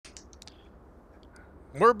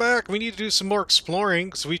We're back. We need to do some more exploring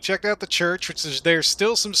because we checked out the church, which is there's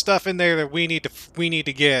still some stuff in there that we need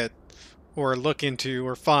to get or look into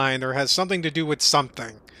or find or has something to do with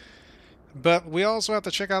something. But we also have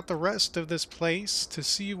to check out the rest of this place to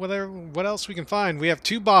see what else we can find. We have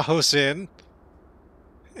two Bajos in,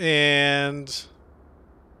 and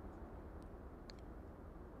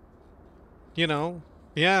you know,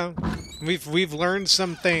 yeah, we've learned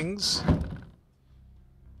some things.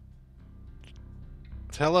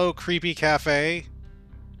 Hello, creepy cafe.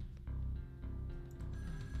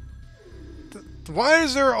 Why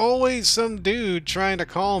is there always some dude trying to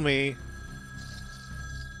call me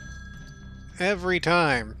every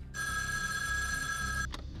time?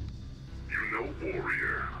 You know,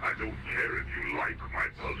 warrior, I don't care if you like my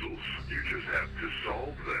puzzles. You just have to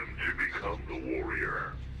solve them to become the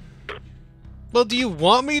warrior. Well, do you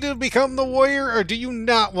want me to become the warrior, or do you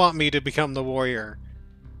not want me to become the warrior?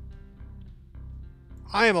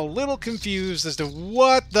 I am a little confused as to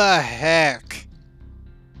what the heck.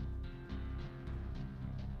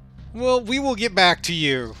 Well, we will get back to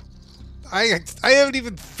you. I haven't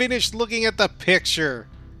even finished looking at the picture.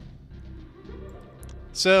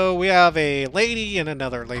 So we have a lady and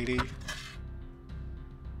another lady.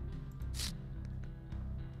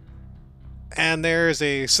 And there's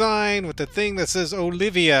a sign with the thing that says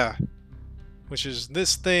Olivia, which is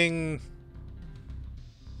this thing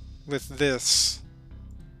with this.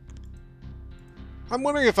 I'm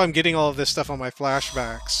wondering if I'm getting all of this stuff on my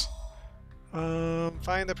flashbacks.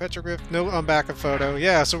 Find the petroglyph. No, on back of photo.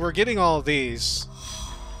 Yeah, so we're getting all of these.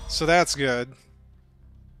 So that's good.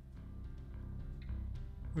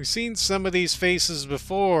 We've seen some of these faces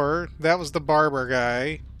before. That was the barber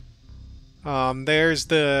guy. There's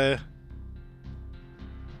the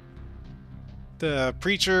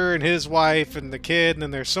preacher and his wife and the kid, and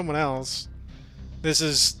then there's someone else. This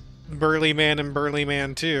is Burly Man and Burly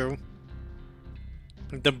Man 2.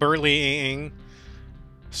 The Burly-ing.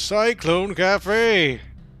 Cyclone Cafe!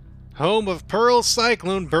 Home of Pearl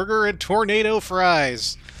Cyclone Burger and Tornado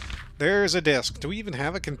Fries. There's a disc. Do we even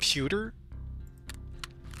have a computer?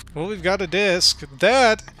 Well, we've got a disc.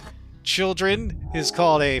 That, children, is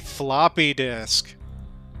called a floppy disk.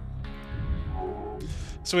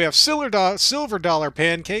 So we have silver dollar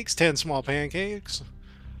pancakes, 10 small pancakes.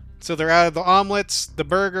 So they're out of the omelets, the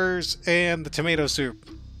burgers, and the tomato soup.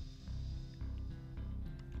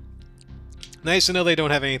 Nice to know they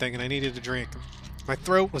don't have anything, and I needed a drink. My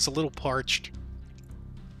throat was a little parched.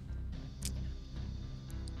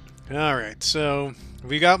 Alright, so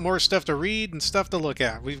we got more stuff to read and stuff to look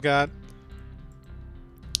at. We don't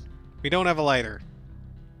have a lighter,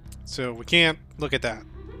 so we can't look at that.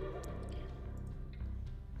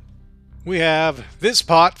 We have this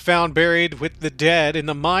pot found buried with the dead in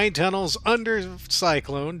the mine tunnels under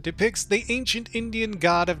Cyclone depicts the ancient Indian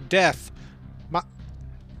god of death,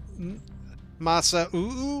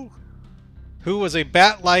 Masa'uu, who was a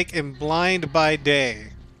bat-like and blind by day.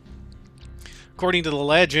 According to the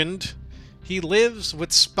legend, he lives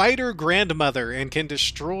with Spider Grandmother and can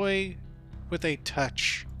destroy with a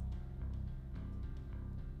touch.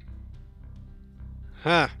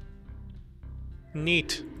 Huh.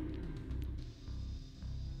 Neat.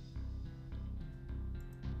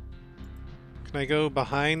 Can I go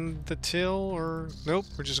behind the till, or... Nope,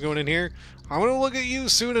 we're just going in here. I want to look at you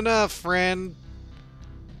soon enough, friend.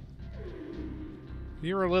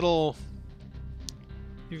 You're a little...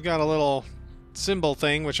 You've got a little symbol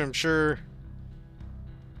thing, which I'm sure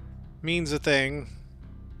means a thing.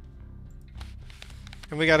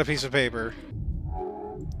 And we got a piece of paper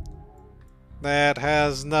that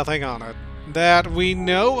has nothing on it that we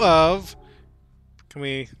know of. Can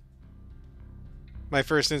we... My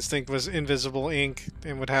first instinct was invisible ink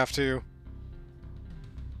and would have to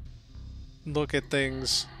look at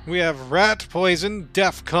things. We have rat poison,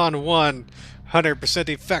 DEFCON 1, 100%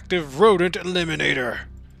 effective rodent eliminator.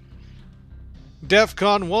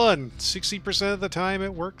 DEFCON 1, 60% of the time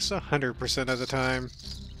it works 100% of the time.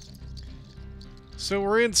 So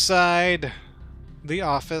we're inside the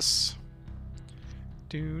office.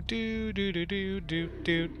 Do do do do do do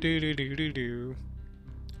do do do do do do.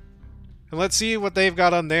 And let's see what they've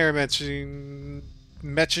got on their messaging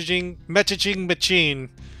machine.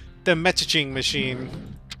 The messaging machine.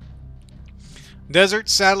 Desert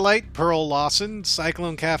Satellite, Pearl Lawson,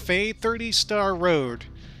 Cyclone Cafe, 30 Star Road.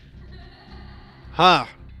 Huh.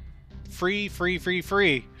 Free, free, free,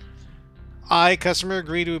 free. I, customer,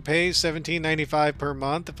 agree to pay $17.95 per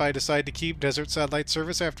month if I decide to keep Desert Satellite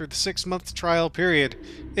service after the 6-month trial period.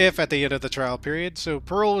 If at the end of the trial period. So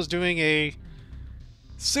Pearl was doing a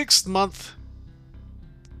 6-month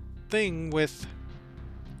thing with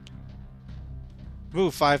Ooh,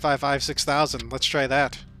 555-6000. Let's try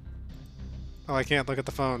that. Oh, I can't look at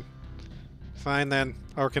the phone. Fine then.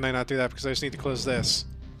 Or can I not do that because I just need to close this?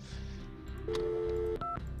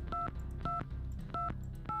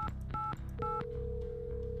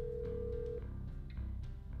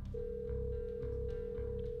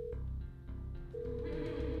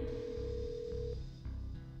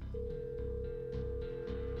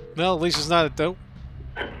 Well, at least it's not a dope.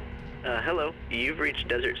 Hello. You've reached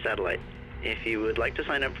Desert Satellite. If you would like to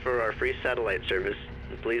sign up for our free satellite service,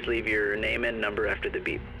 please leave your name and number after the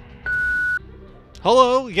beep.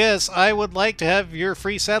 Hello, yes, I would like to have your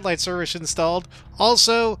free satellite service installed.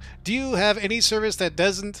 Also, do you have any service that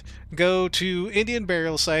doesn't go to Indian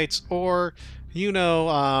burial sites or, you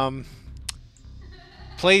know,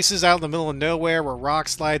 places out in the middle of nowhere where rock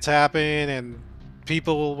slides happen and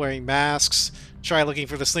people wearing masks try looking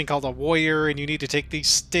for this thing called a warrior and you need to take these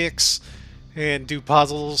sticks and do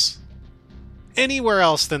puzzles? Anywhere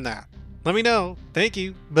else than that, let me know. Thank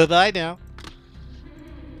you. Bye-bye now.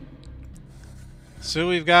 So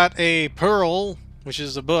we've got a Pearl, which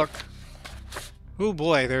is a book. Oh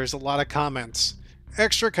boy, there's a lot of comments.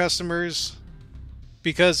 Extra customers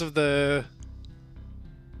because of the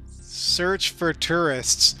search for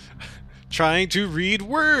tourists trying to read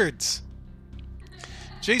words.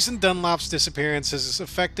 Jason Dunlop's disappearance has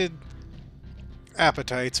affected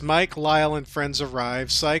appetites. Mike, Lyle, and friends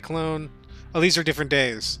arrive. Cyclone... Oh, these are different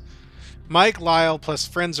days. Mike, Lyle, plus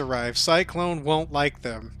friends arrive. Cyclone won't like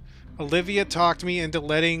them. Olivia talked me into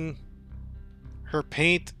letting her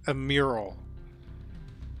paint a mural.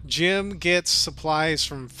 Jim gets supplies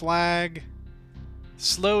from Flag.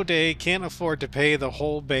 Slow day, can't afford to pay the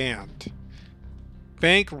whole band.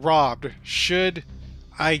 Bank robbed. Should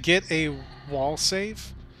I get a wall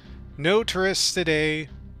safe? No tourists today.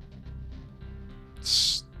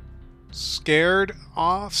 Scared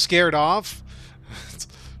off? Scared off?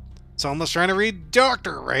 It's almost trying to read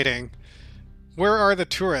doctor writing. Where are the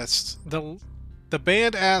tourists? The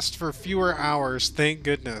band asked for fewer hours, thank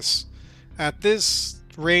goodness. At this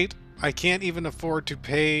rate, I can't even afford to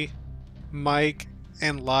pay Mike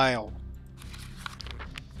and Lyle.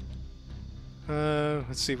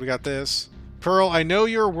 Let's see, we got this. Pearl, I know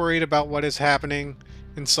you're worried about what is happening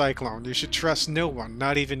in Cyclone. You should trust no one,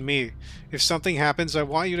 not even me. If something happens, I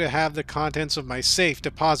want you to have the contents of my safe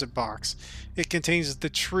deposit box. It contains the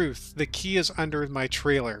truth. The key is under my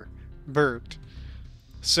trailer. Bert.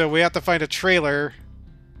 So we have to find a trailer,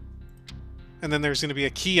 and then there's going to be a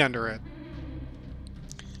key under it.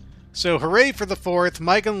 So hooray for the 4th.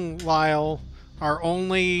 Mike and Lyle are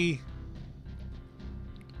only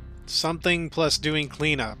something plus doing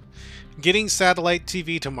cleanup. Getting satellite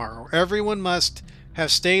TV tomorrow. Everyone must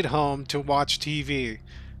have stayed home to watch TV.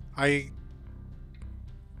 Ivan?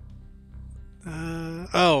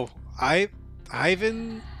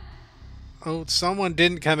 Oh, someone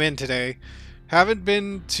didn't come in today. Haven't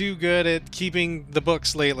been too good at keeping the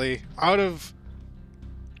books lately. Out of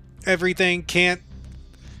everything, can't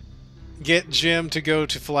get Jim to go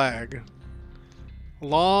to Flag.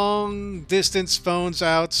 Long distance phones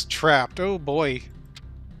out, trapped. Oh boy.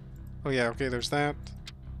 Oh yeah, okay, there's that.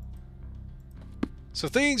 So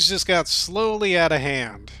things just got slowly out of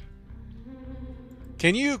hand.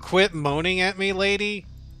 Can you quit moaning at me, lady?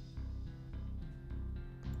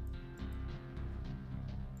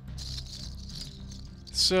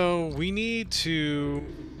 So we need to...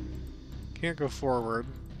 Can't go forward.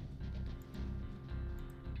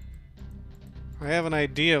 I have an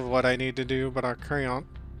idea of what I need to do, but I'll carry on.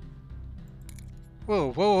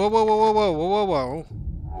 Whoa, whoa, whoa, whoa, whoa, whoa, whoa, whoa, whoa.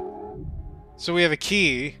 So we have a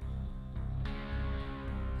key.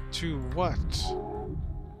 To what?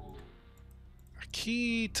 A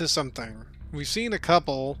key to something. We've seen a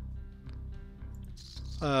couple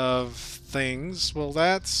of things. Well,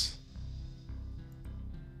 that's...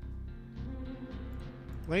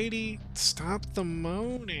 Lady, stop the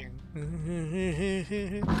moaning.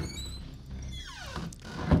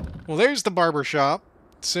 Well, there's the barber shop.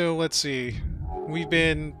 So, let's see. We've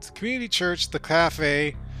been to the community church, the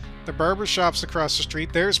cafe, the barber shop's across the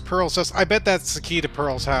street. There's Pearl's house. I bet that's the key to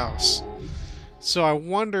Pearl's house. So I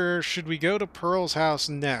wonder, should we go to Pearl's house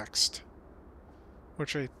next?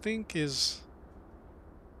 Which I think is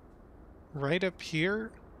right up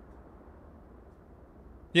here?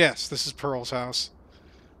 Yes, this is Pearl's house.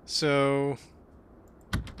 So,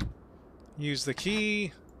 use the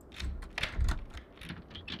key.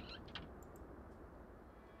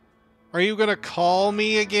 Are you gonna call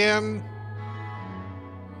me again?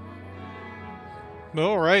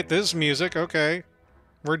 Alright, this music, okay.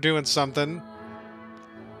 We're doing something.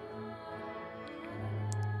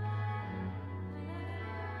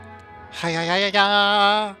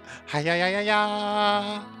 Hi-ya-ya-ya-ya!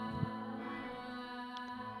 Hi-ya-ya-ya-ya!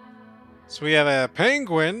 So we have a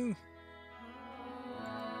penguin.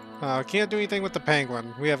 Can't do anything with the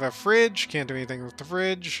penguin. We have a fridge. Can't do anything with the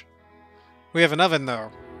fridge. We have an oven,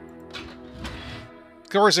 though. Of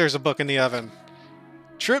course there's a book in the oven.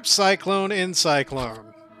 Trip Cyclone in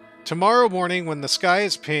Cyclone. Tomorrow morning, when the sky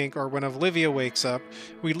is pink, or when Olivia wakes up,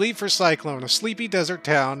 we leave for Cyclone, a sleepy desert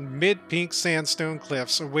town, mid-pink sandstone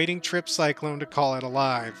cliffs, awaiting Trip Cyclone to call it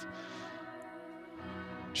alive.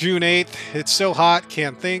 June 8th, it's so hot,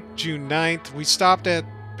 can't think. June 9th, we stopped at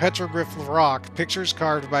Petroglyph Rock, pictures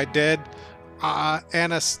carved by dead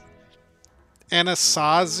Anasazi?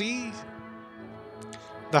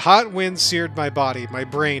 The hot wind seared my body, my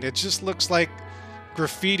brain. It just looks like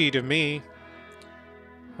graffiti to me.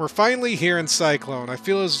 We're finally here in Cyclone. I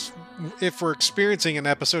feel as if we're experiencing an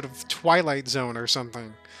episode of Twilight Zone or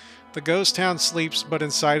something. The ghost town sleeps, but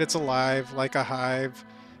inside it's alive, like a hive.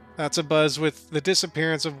 That's abuzz with the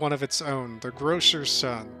disappearance of one of its own, the grocer's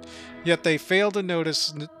son. Yet they fail to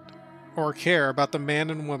notice or care about the man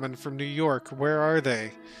and woman from New York. Where are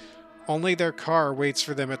they? Only their car waits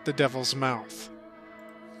for them at the Devil's Mouth.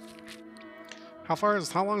 How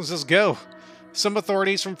long does this go? Some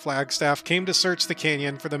authorities from Flagstaff came to search the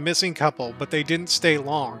canyon for the missing couple, but they didn't stay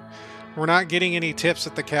long. We're not getting any tips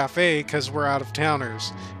at the cafe because we're out of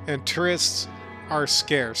towners, and tourists are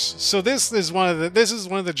scarce. So this is one of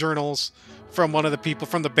the journals from one of the people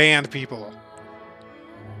from the band people.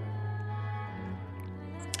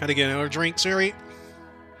 Had to get another drink, Siri.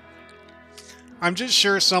 I'm just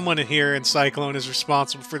sure someone here in Cyclone is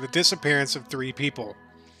responsible for the disappearance of 3 people.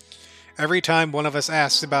 Every time one of us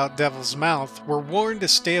asks about Devil's Mouth, we're warned to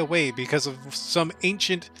stay away because of some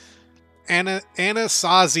ancient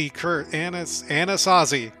Anasazi curse.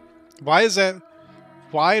 Anasazi.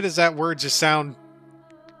 Why does that word just sound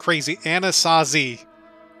crazy? Anasazi.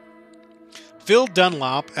 Phil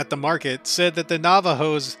Dunlop at the market said that the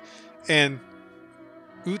Navajos and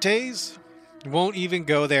Utes won't even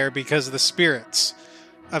go there because the spirits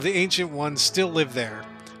of the Ancient Ones still live there.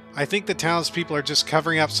 I think the townspeople are just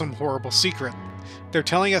covering up some horrible secret. They're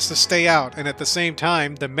telling us to stay out, and at the same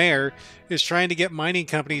time, the mayor is trying to get mining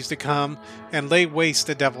companies to come and lay waste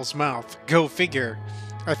the Devil's Mouth. Go figure.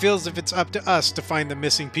 I feel as if it's up to us to find the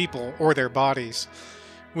missing people, or their bodies.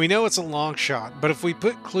 We know it's a long shot, but if we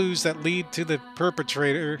put clues that lead to the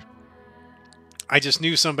perpetrator... I just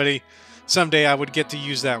knew someday I would get to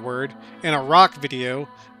use that word, in a rock video,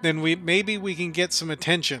 then maybe we can get some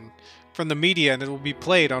attention from the media and it will be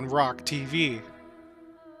played on Rock TV.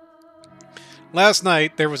 Last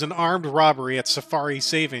night, there was an armed robbery at Safari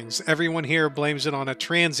Savings. Everyone here blames it on a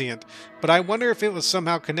transient, but I wonder if it was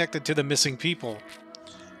somehow connected to the missing people.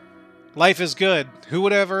 Life is good. Who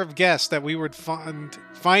would ever have guessed that we would find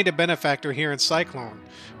a benefactor here in Cyclone?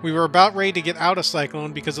 We were about ready to get out of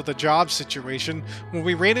Cyclone because of the job situation when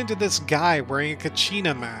we ran into this guy wearing a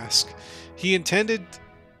Kachina mask.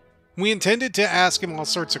 We intended to ask him all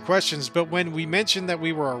sorts of questions, but when we mentioned that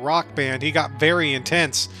we were a rock band, he got very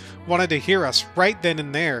intense, wanted to hear us right then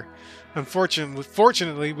and there.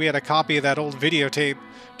 Fortunately, we had a copy of that old videotape.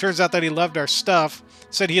 Turns out that he loved our stuff,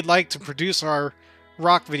 said he'd like to produce our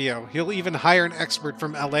rock video. He'll even hire an expert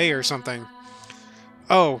from LA or something.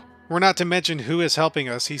 Oh, we're not to mention who is helping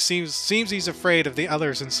us. He seems he's afraid of the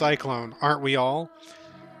others in Cyclone, aren't we all?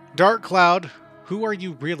 Dark Cloud, who are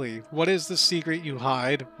you really? What is the secret you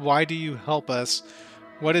hide? Why do you help us?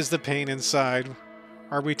 What is the pain inside?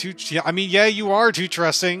 Are we too... yeah, you are too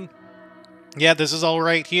trusting. Yeah, this is all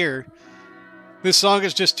right here. This song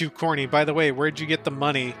is just too corny. By the way, where'd you get the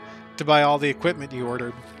money to buy all the equipment you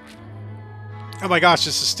ordered? Oh my gosh,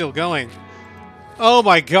 this is still going. Oh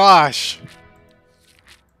my gosh.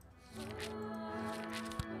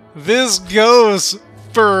 This goes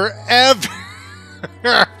forever.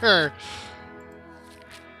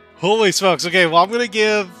 Holy smokes. Okay, well, I'm going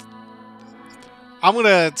to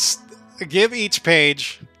give each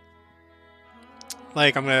page,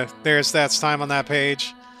 like, that's time on that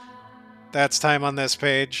page. That's time on this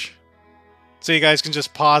page. So you guys can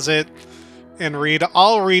just pause it and read.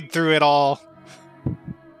 I'll read through it all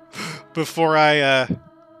before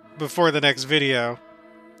the next video.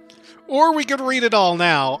 Or we could read it all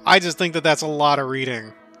now. I just think that that's a lot of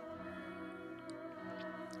reading.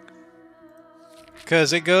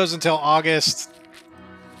 Because it goes until August.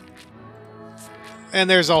 And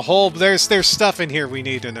there's stuff in here we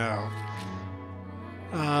need to know.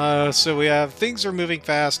 So we have things are moving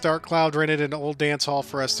fast. Dark Cloud rented an old dance hall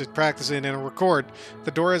for us to practice in and record.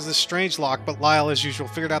 The door has this strange lock, but Lyle, as usual,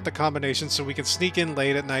 figured out the combination so we can sneak in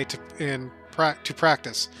late at night to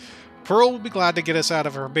practice. Pearl will be glad to get us out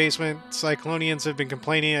of her basement. Cyclonians have been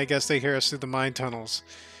complaining. I guess they hear us through the mine tunnels.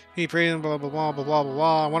 He prayed blah blah blah blah blah blah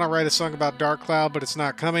blah. I want to write a song about Dark Cloud, but it's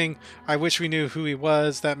not coming. I wish we knew who he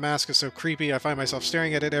was. That mask is so creepy. I find myself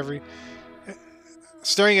staring at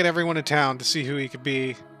everyone in town to see who he could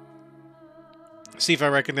be. See if I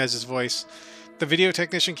recognize his voice. The video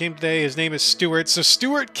technician came today. His name is Stuart. So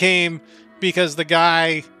Stuart came because the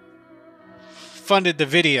guy funded the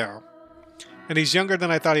video. And he's younger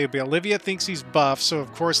than I thought he would be. Olivia thinks he's buff, so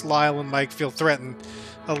of course Lyle and Mike feel threatened.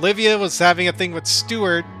 Olivia was having a thing with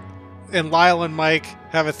Stuart, and Lyle and Mike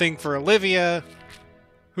have a thing for Olivia.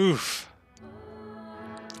 Oof.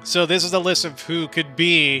 So this is a list of who could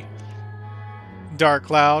be Dark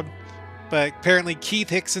Cloud. But apparently Keith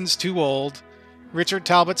Hickson's too old. Richard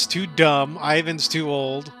Talbot's too dumb. Ivan's too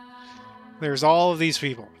old. There's all of these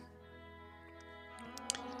people.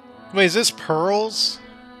 Wait, is this Pearl's?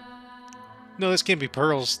 No, this can't be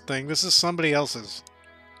Pearl's thing. This is somebody else's.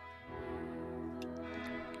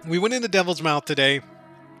 We went into Devil's Mouth today.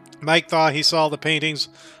 Mike thought he saw the paintings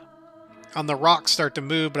on the rocks start to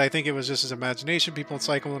move, but I think it was just his imagination. People in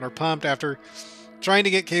Cyclone are pumped. After trying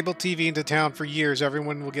to get cable TV into town for years,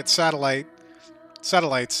 everyone will get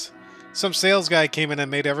satellites. Some sales guy came in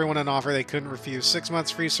and made everyone an offer they couldn't refuse. 6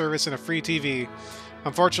 months free service and a free TV.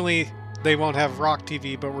 Unfortunately, they won't have Rock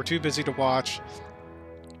TV, but we're too busy to watch.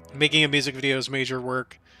 Making a music video is major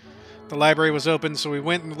work. The library was open, so we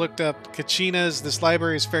went and looked up Kachina's. This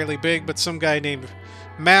library is fairly big, but some guy named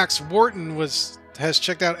Max Wharton has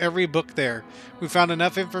checked out every book there. We found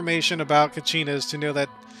enough information about Kachina's to know that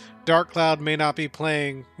Dark Cloud may not be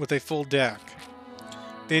playing with a full deck.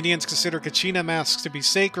 The Indians consider Kachina masks to be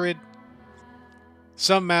sacred.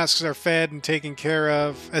 Some masks are fed and taken care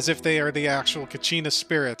of as if they are the actual Kachina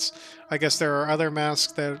spirits. I guess there are other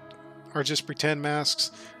masks that are just pretend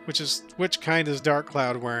masks. Which kind is Dark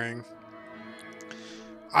Cloud wearing?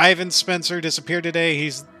 Ivan Spencer disappeared today.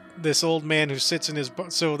 He's this old man who sits in his...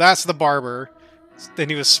 So that's the barber. Then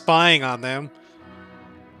he was spying on them.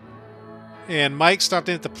 And Mike stopped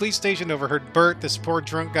in at the police station, overheard Bert, this poor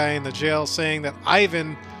drunk guy in the jail, saying that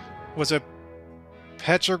Ivan was a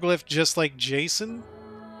petroglyph just like Jason.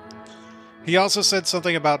 He also said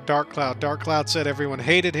something about Dark Cloud. Dark Cloud said everyone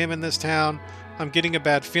hated him in this town. I'm getting a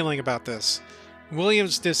bad feeling about this.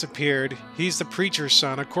 Williams disappeared. He's the preacher's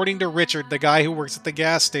son. According to Richard, the guy who works at the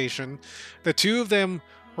gas station, the two of them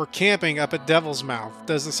were camping up at Devil's Mouth.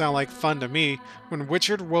 Doesn't sound like fun to me. When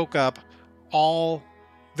Richard woke up, all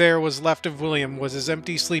there was left of William was his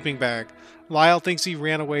empty sleeping bag. Lyle thinks he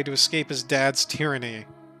ran away to escape his dad's tyranny.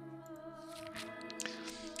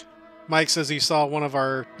 Mike says he saw one of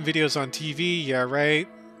our videos on TV. Yeah, right?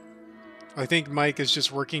 I think Mike is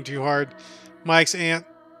just working too hard. Mike's Aunt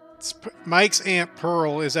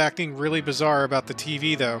Pearl is acting really bizarre about the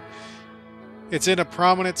TV, though. It's in a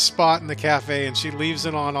prominent spot in the cafe, and she leaves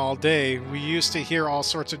it on all day. We used to hear all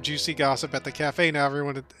sorts of juicy gossip at the cafe. Now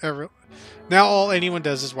all anyone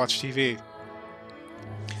does is watch TV.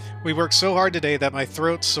 We worked so hard today that my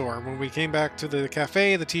throat's sore. When we came back to the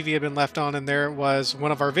cafe, the TV had been left on, and there it was,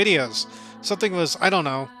 one of our videos. Something was, I don't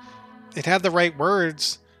know, it had the right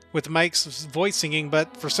words with Mike's voice singing,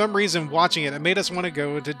 but for some reason watching it made us want to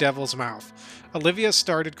go into Devil's Mouth. Olivia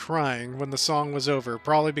started crying when the song was over,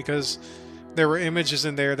 probably because there were images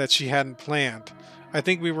in there that she hadn't planned. I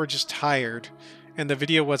think we were just tired, and the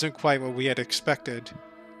video wasn't quite what we had expected.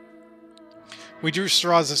 We drew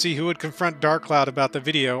straws to see who would confront Dark Cloud about the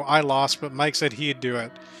video. I lost, but Mike said he'd do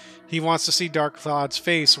it. He wants to see Dark Cloud's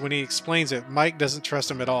face when he explains it. Mike doesn't trust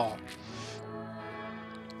him at all.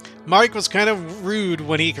 Mike was kind of rude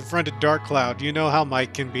when he confronted Dark Cloud. You know how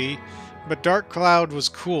Mike can be. But Dark Cloud was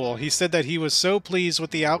cool. He said that he was so pleased with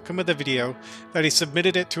the outcome of the video that he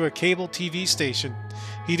submitted it to a cable TV station.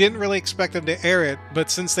 He didn't really expect them to air it, but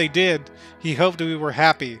since they did, he hoped we were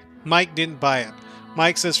happy. Mike didn't buy it.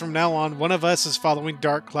 Mike says from now on, one of us is following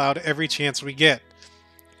Dark Cloud every chance we get.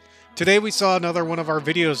 Today we saw another one of our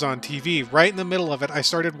videos on TV. Right in the middle of it, I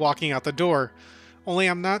started walking out the door. Only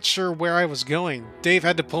I'm not sure where I was going. Dave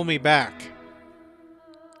had to pull me back.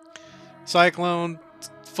 Cyclone,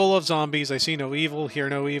 full of zombies. I see no evil, hear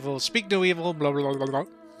no evil, speak no evil, blah blah blah blah.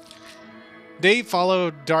 Dave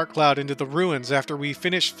followed Dark Cloud into the ruins after we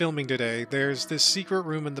finished filming today. There's this secret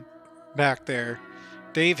room in the back there.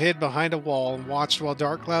 Dave hid behind a wall and watched while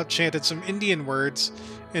Dark Cloud chanted some Indian words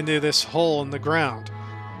into this hole in the ground.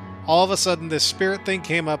 All of a sudden, this spirit thing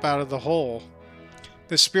came up out of the hole.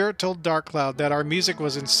 The spirit told Dark Cloud that our music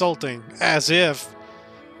was insulting, as if.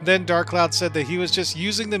 Then Dark Cloud said that he was just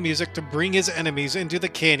using the music to bring his enemies into the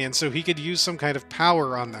canyon so he could use some kind of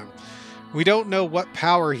power on them. We don't know what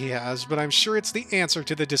power he has, but I'm sure it's the answer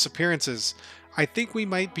to the disappearances. I think we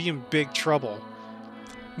might be in big trouble.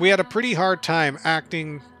 We had a pretty hard time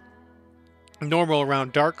acting normal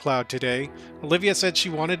around Dark Cloud today. Olivia said she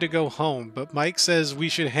wanted to go home, but Mike says we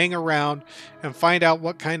should hang around and find out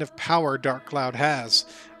what kind of power Dark Cloud has.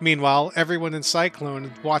 Meanwhile, everyone in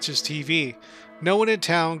Cyclone watches TV. No one in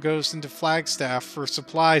town goes into Flagstaff for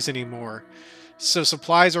supplies anymore, so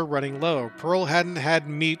supplies are running low. Pearl hadn't had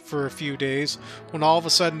meat for a few days when all of a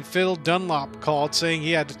sudden Phil Dunlop called saying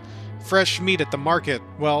he had fresh meat at the market.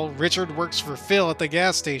 Well, Richard works for Phil at the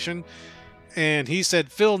gas station, and he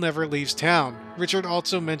said Phil never leaves town. Richard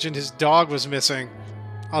also mentioned his dog was missing.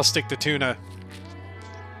 I'll stick to tuna.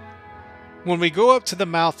 When we go up to the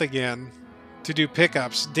mouth again to do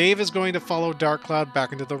pickups, Dave is going to follow Dark Cloud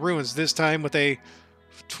back into the ruins, this time with a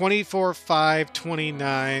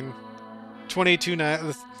 24-5-29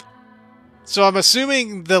 22-9. So I'm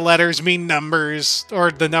assuming the letters mean numbers,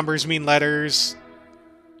 or the numbers mean letters,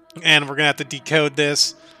 and we're going to have to decode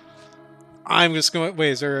this. I'm just going... Wait,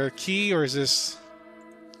 is there a key, or is this...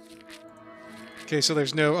 Okay, so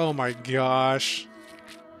there's no... Oh my gosh.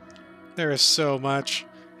 There is so much.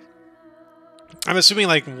 I'm assuming,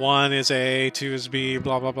 like, 1 is A, 2 is B,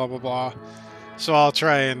 blah, blah, blah, blah, blah. So I'll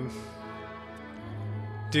try and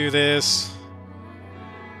do this.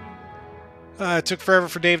 It took forever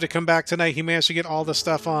for Dave to come back tonight. He managed to get all the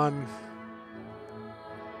stuff on...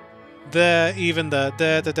 Dark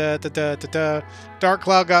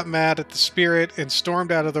Cloud got mad at the spirit and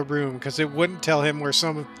stormed out of the room because it wouldn't tell him where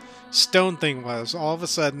some stone thing was. All of a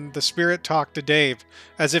sudden, the spirit talked to Dave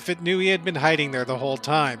as if it knew he had been hiding there the whole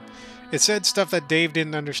time. It said stuff that Dave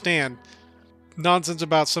didn't understand. Nonsense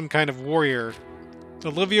about some kind of warrior.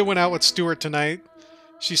 Olivia went out with Stuart tonight.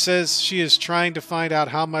 She says she is trying to find out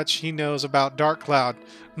how much he knows about Dark Cloud.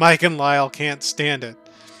 Mike and Lyle can't stand it.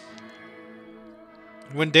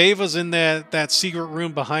 When Dave was in that secret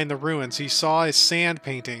room behind the ruins, he saw a sand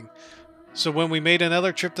painting. So when we made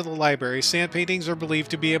another trip to the library, sand paintings are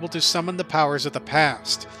believed to be able to summon the powers of the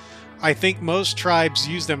past. I think most tribes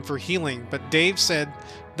use them for healing, but Dave said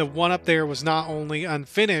the one up there was not only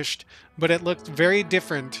unfinished, but it looked very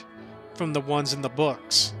different from the ones in the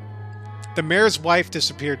books. The mayor's wife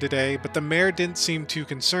disappeared today, but the mayor didn't seem too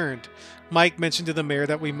concerned. Mike mentioned to the mayor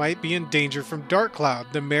that we might be in danger from Dark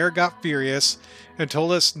Cloud. The mayor got furious and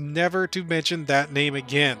told us never to mention that name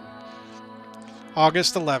again.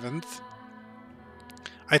 August 11th.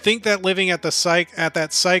 I think that living at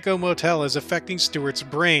that psycho motel is affecting Stuart's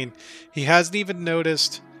brain. He hasn't even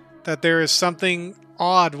noticed that there is something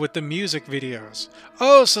odd with the music videos.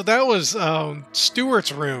 Oh, so that was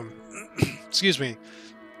Stuart's room. Excuse me.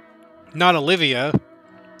 Not Olivia.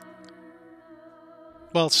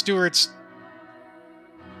 Well, Stuart's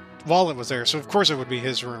wallet was there, so of course it would be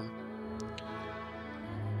his room.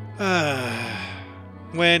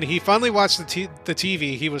 When he finally watched the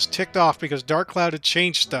TV, he was ticked off because Dark Cloud had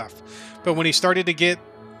changed stuff. But then he started to get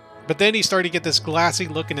this glassy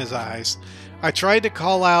look in his eyes. I tried to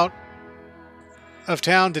call out of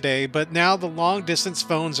town today, but now the long-distance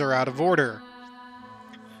phones are out of order.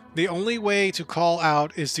 The only way to call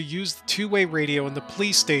out is to use the two-way radio in the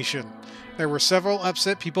police station. There were several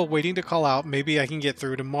upset people waiting to call out. Maybe I can get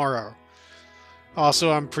through tomorrow.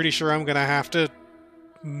 Also, I'm pretty sure I'm going to have to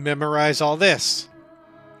memorize all this.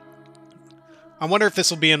 I wonder if this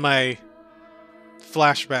will be in my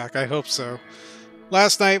flashback. I hope so.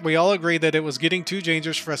 Last night, we all agreed that it was getting too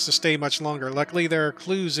dangerous for us to stay much longer. Luckily, there are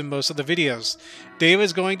clues in most of the videos. Dave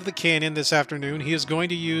is going to the canyon this afternoon. He is going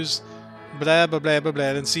to use blah, blah, blah, blah, blah,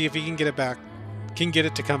 and see if he can get it back. Can get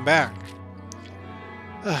it to come back.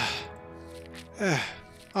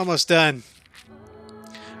 Almost done.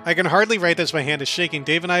 I can hardly write this. My hand is shaking.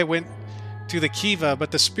 Dave and I went to the Kiva, but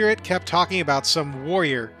the spirit kept talking about some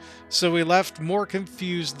warrior, so we left more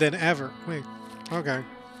confused than ever. Wait, okay.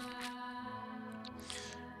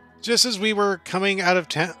 Just as we were coming out of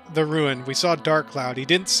the ruin, we saw Dark Cloud. He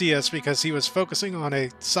didn't see us because he was focusing on a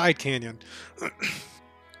side canyon.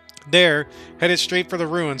 There, headed straight for the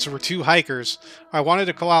ruins, were two hikers. I wanted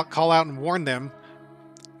to call out and warn them,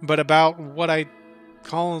 but about what I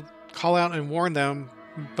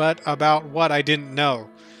didn't know.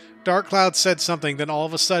 Dark Cloud said something, then all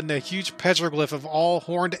of a sudden a huge petroglyph of a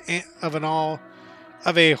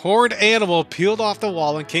horned animal peeled off the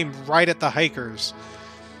wall and came right at the hikers.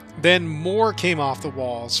 Then more came off the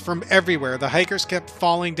walls from everywhere. The hikers kept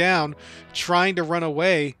falling down, trying to run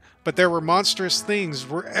away, but there were monstrous things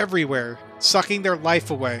were everywhere, sucking their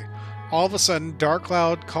life away. All of a sudden, Dark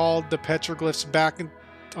Cloud called the petroglyphs back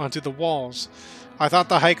onto the walls. I thought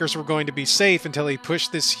the hikers were going to be safe until he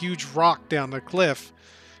pushed this huge rock down the cliff.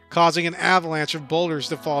 causing an avalanche of boulders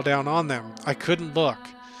to fall down on them. I couldn't look.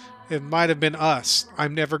 It might have been us.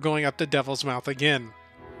 I'm never going up the Devil's Mouth again.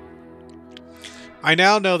 I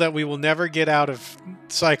now know that we will never get out of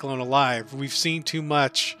Cyclone alive. We've seen too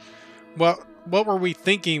much. What were we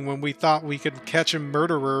thinking when we thought we could catch a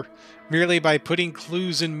murderer merely by putting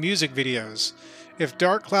clues in music videos? If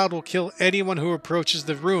Dark Cloud will kill anyone who approaches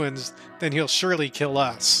the ruins, then he'll surely kill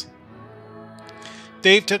us.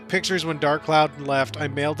 Dave took pictures when Dark Cloud left. I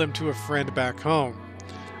mailed them to a friend back home.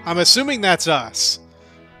 I'm assuming that's us.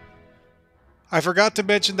 I forgot to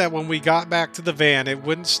mention that when we got back to the van, it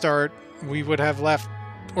wouldn't start. We would have left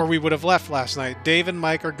last night. Dave and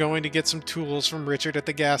Mike are going to get some tools from Richard at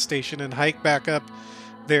the gas station and hike back up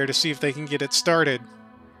there to see if they can get it started.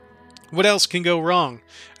 What else can go wrong?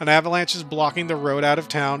 An avalanche is blocking the road out of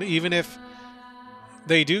town. Even if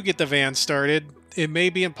they do get the van started, it may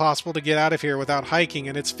be impossible to get out of here without hiking,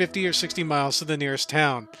 and it's 50 or 60 miles to the nearest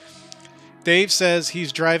town. Dave says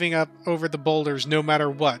he's driving up over the boulders no matter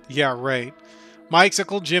what. Yeah, right. Mike's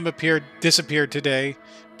Uncle Jim disappeared today.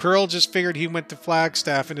 Pearl just figured he went to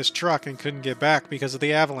Flagstaff in his truck and couldn't get back because of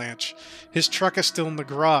the avalanche. His truck is still in the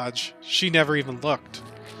garage. She never even looked.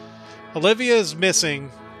 Olivia is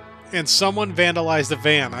missing, and someone vandalized the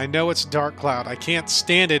van. I know it's Dark Cloud. I can't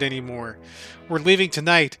stand it anymore. We're leaving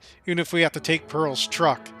tonight, even if we have to take Pearl's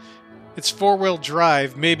truck. It's 4-wheel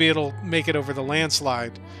drive. Maybe it'll make it over the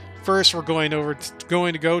landslide. First, we're going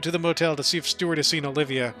to go to the motel to see if Stuart has seen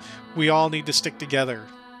Olivia. We all need to stick together.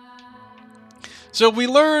 So we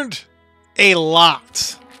learned a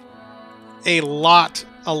lot. A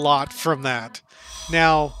lot from that.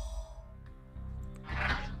 Now,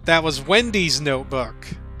 that was Wendy's notebook.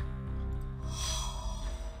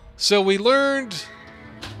 So we learned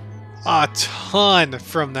a ton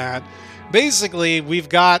from that. Basically, we've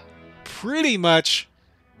got pretty much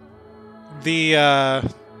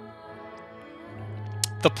the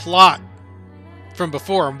plot from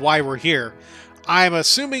before and why we're here. I'm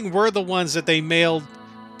assuming we're the ones that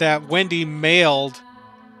that Wendy mailed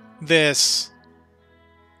these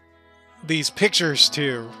pictures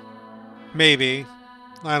to. Maybe.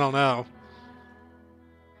 I don't know.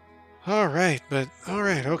 Alright,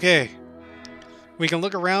 okay. We can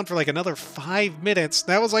look around for like another 5 minutes.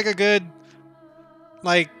 That was like a good,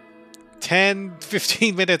 10,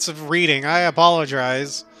 15 minutes of reading. I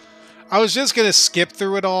apologize. I was just going to skip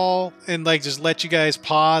through it all and just let you guys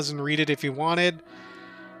pause and read it if you wanted.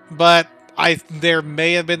 But there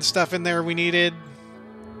may have been stuff in there we needed.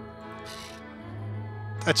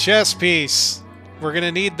 A chess piece. We're going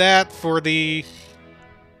to need that for the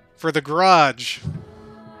garage.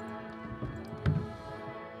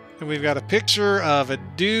 And we've got a picture of a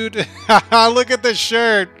dude. Look at the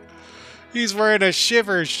shirt. He's wearing a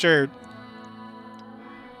Shivers shirt.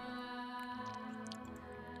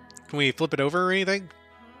 Can we flip it over or anything?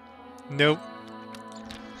 Nope.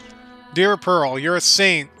 Dear Pearl, you're a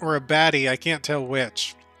saint or a baddie, I can't tell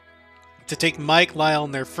which. To take Mike, Lyle,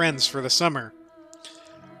 and their friends for the summer.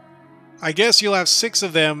 I guess you'll have 6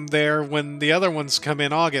 of them there when the other ones come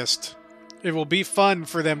in August. It will be fun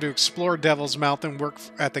for them to explore Devil's Mouth and work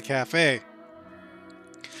at the cafe.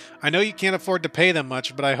 I know you can't afford to pay them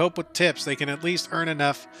much, but I hope with tips they can at least earn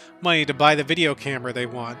enough money to buy the video camera they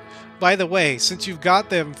want. By the way, since you've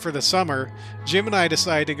got them for the summer, Jim and I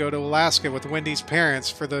decided to go to Alaska with Wendy's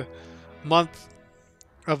parents for the month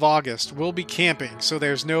of August. We'll be camping, so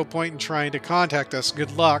there's no point in trying to contact us.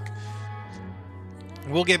 Good luck.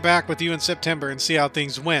 We'll get back with you in September and see how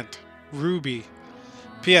things went. Ruby.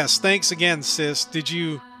 P.S. Thanks again, sis. Did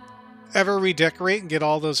you ever redecorate and get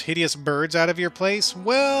all those hideous birds out of your place?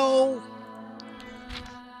 Well...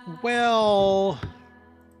 No.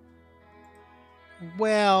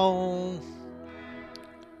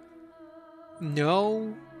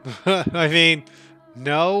 I mean,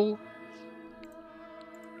 no.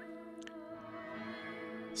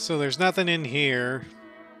 So there's nothing in here.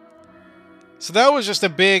 So that was just a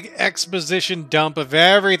big exposition dump of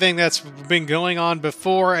everything that's been going on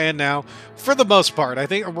before and now, for the most part. I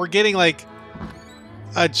think we're getting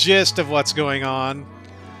a gist of what's going on.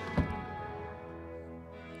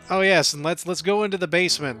 Oh yes, and let's go into the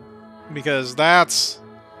basement, because that's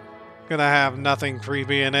gonna have nothing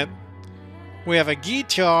creepy in it. We have a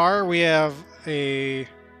guitar, we have a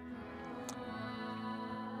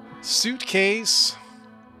suitcase,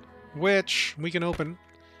 which we can open.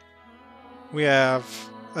 We have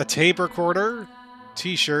a tape recorder,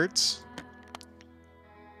 t-shirts.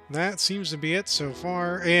 That seems to be it so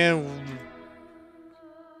far. And...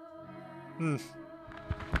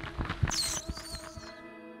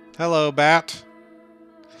 Hello, Bat.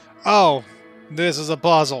 Oh, this is a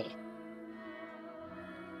puzzle.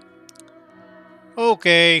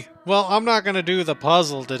 Okay, well, I'm not going to do the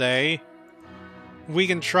puzzle today. We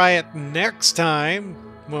can try it next time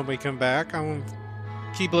when we come back. I'm going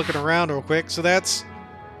to keep looking around real quick. So that's...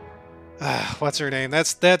 what's her name?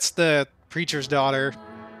 That's the preacher's daughter.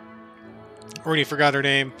 Already forgot her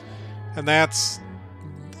name. And that's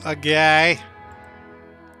a guy.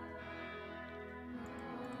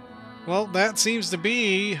 Well, that seems to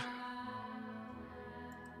be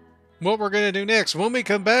what we're going to do next. When we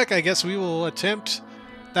come back, I guess we will attempt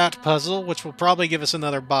that puzzle, which will probably give us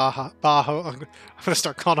another I'm going to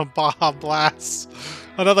start calling them Baja Blasts.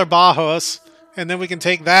 Another Bajos. And then we can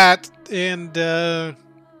take that and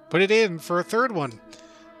put it in for a third one.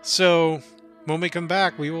 So, when we come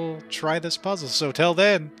back, we will try this puzzle. So, till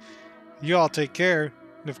then, you all take care.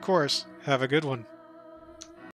 And, of course, have a good one.